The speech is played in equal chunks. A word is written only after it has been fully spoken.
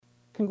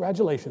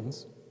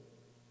Congratulations.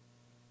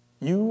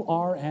 You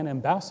are an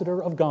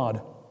ambassador of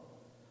God,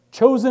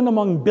 chosen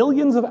among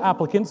billions of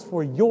applicants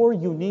for your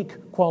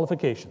unique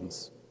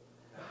qualifications.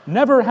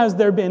 Never has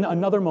there been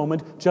another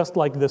moment just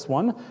like this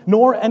one,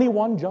 nor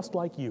anyone just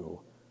like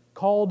you,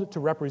 called to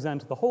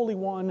represent the Holy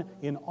One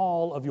in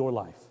all of your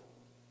life.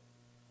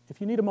 If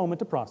you need a moment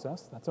to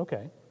process, that's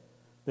okay.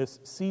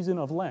 This season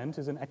of Lent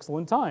is an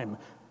excellent time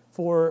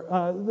for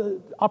the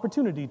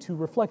opportunity to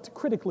reflect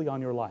critically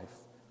on your life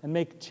and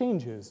make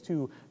changes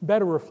to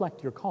better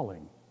reflect your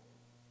calling.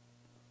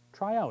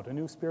 Try out a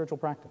new spiritual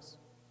practice,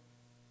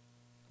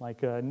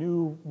 like a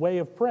new way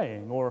of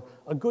praying or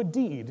a good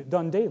deed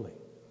done daily.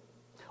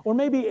 Or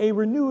maybe a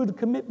renewed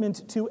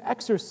commitment to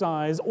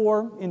exercise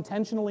or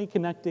intentionally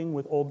connecting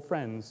with old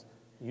friends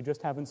you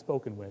just haven't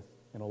spoken with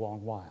in a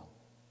long while.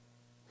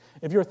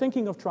 If you're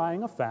thinking of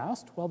trying a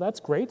fast, well,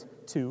 that's great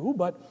too,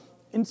 but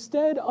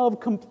instead of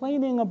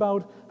complaining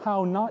about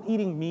how not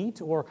eating meat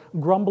or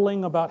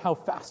grumbling about how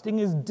fasting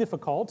is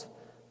difficult,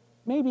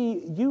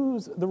 maybe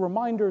use the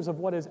reminders of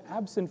what is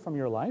absent from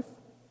your life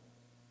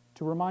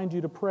to remind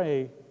you to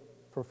pray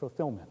for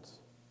fulfillment.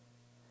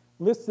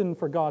 Listen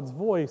for God's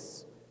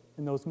voice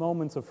in those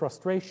moments of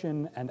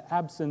frustration and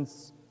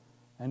absence,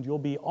 and you'll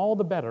be all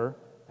the better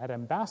at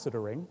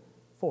ambassadoring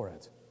for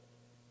it.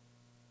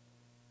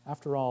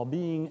 After all,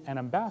 being an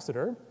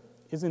ambassador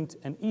isn't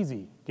an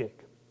easy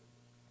gig.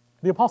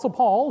 The Apostle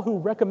Paul, who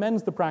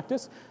recommends the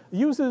practice,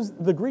 uses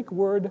the Greek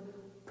word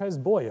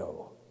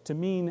presboio to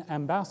mean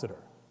ambassador,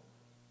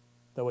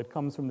 though it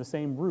comes from the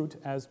same root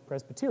as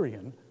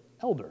Presbyterian,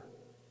 elder.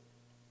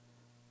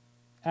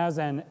 As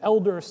an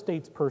elder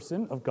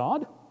statesperson of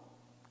God,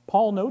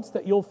 Paul notes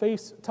that you'll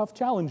face tough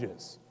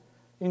challenges,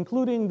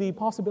 including the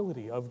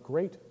possibility of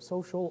great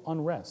social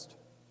unrest,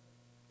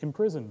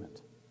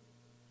 imprisonment,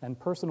 and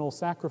personal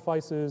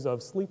sacrifices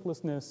of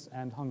sleeplessness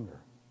and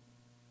hunger.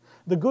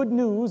 The good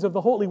news of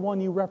the Holy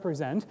One you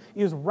represent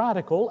is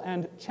radical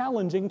and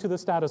challenging to the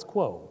status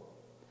quo.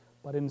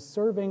 But in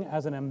serving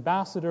as an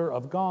ambassador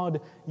of God,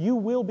 you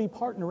will be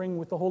partnering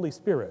with the Holy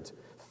Spirit,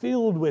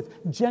 filled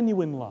with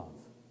genuine love,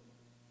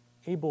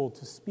 able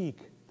to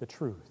speak the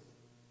truth,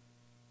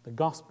 the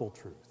gospel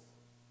truth,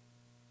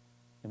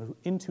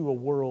 into a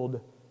world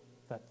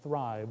that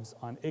thrives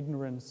on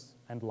ignorance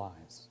and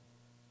lies.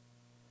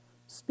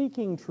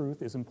 Speaking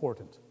truth is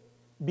important.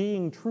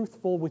 Being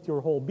truthful with your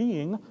whole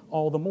being,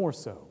 all the more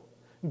so.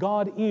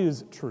 God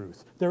is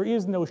truth. There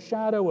is no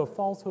shadow of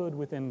falsehood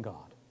within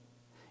God.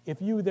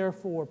 If you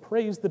therefore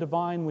praise the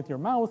divine with your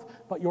mouth,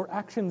 but your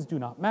actions do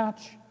not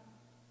match,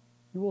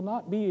 you will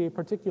not be a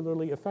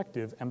particularly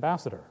effective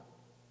ambassador.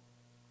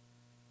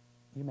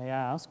 You may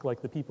ask,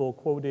 like the people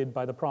quoted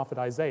by the prophet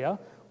Isaiah,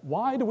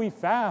 why do we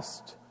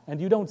fast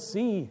and you don't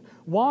see?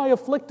 Why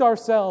afflict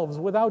ourselves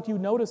without you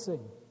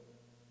noticing?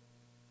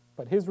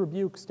 But his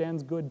rebuke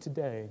stands good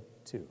today,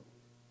 too.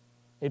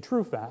 A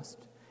true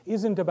fast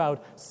isn't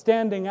about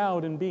standing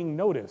out and being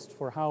noticed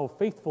for how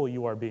faithful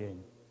you are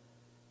being,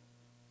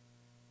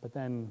 but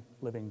then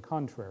living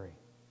contrary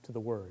to the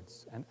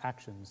words and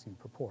actions you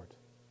purport.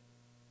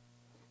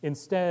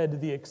 Instead,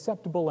 the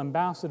acceptable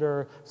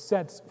ambassador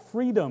sets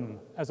freedom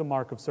as a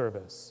mark of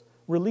service,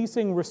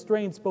 releasing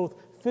restraints both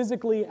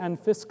physically and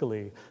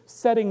fiscally,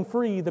 setting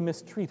free the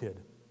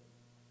mistreated.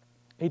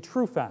 A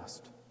true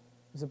fast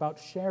is about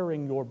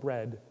sharing your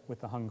bread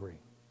with the hungry,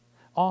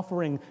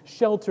 offering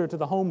shelter to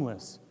the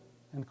homeless,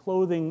 and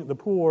clothing the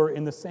poor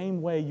in the same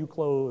way you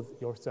clothe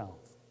yourself.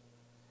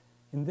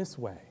 In this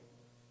way,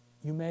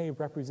 you may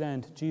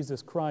represent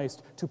Jesus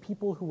Christ to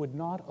people who would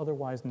not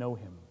otherwise know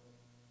him.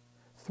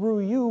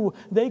 Through you,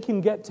 they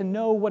can get to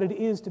know what it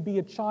is to be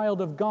a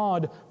child of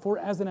God, for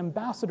as an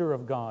ambassador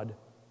of God,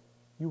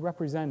 you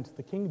represent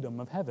the kingdom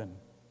of heaven,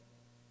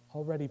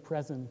 already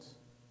present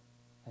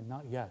and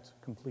not yet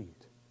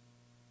complete.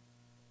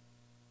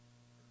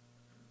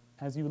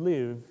 As you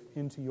live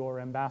into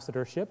your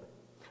ambassadorship,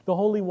 the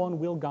Holy One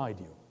will guide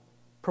you,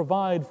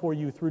 provide for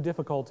you through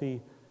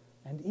difficulty,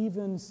 and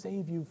even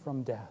save you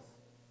from death.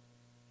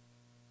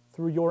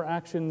 Through your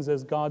actions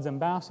as God's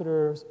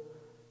ambassadors,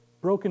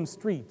 broken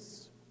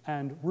streets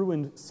and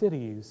ruined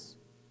cities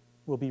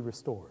will be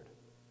restored.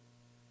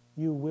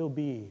 You will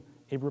be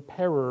a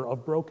repairer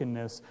of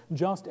brokenness,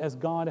 just as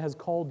God has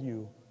called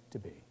you to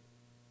be.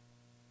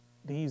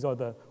 These are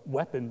the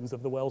weapons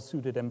of the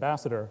well-suited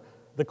ambassador,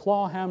 the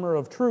claw hammer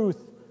of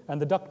truth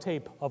and the duct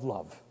tape of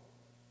love.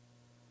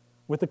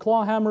 With the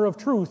claw hammer of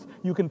truth,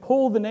 you can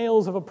pull the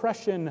nails of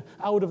oppression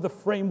out of the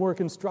framework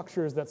and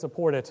structures that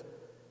support it,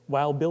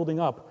 while building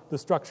up the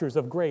structures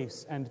of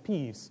grace and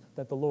peace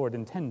that the Lord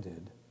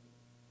intended.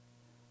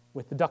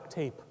 With the duct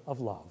tape of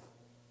love,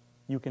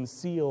 you can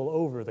seal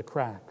over the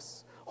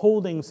cracks,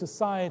 holding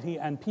society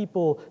and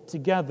people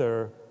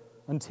together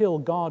until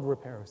God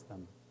repairs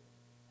them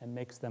and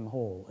makes them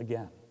whole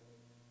again.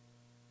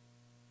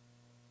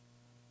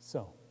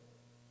 So,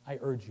 I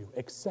urge you,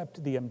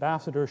 accept the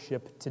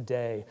ambassadorship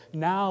today.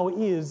 Now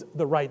is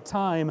the right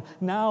time.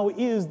 Now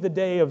is the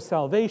day of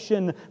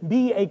salvation.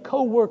 Be a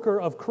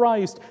co-worker of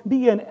Christ.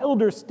 Be an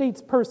elder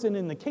statesperson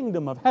in the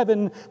kingdom of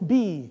heaven.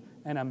 Be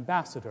an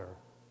ambassador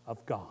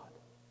of God.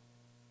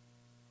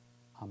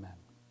 Amen.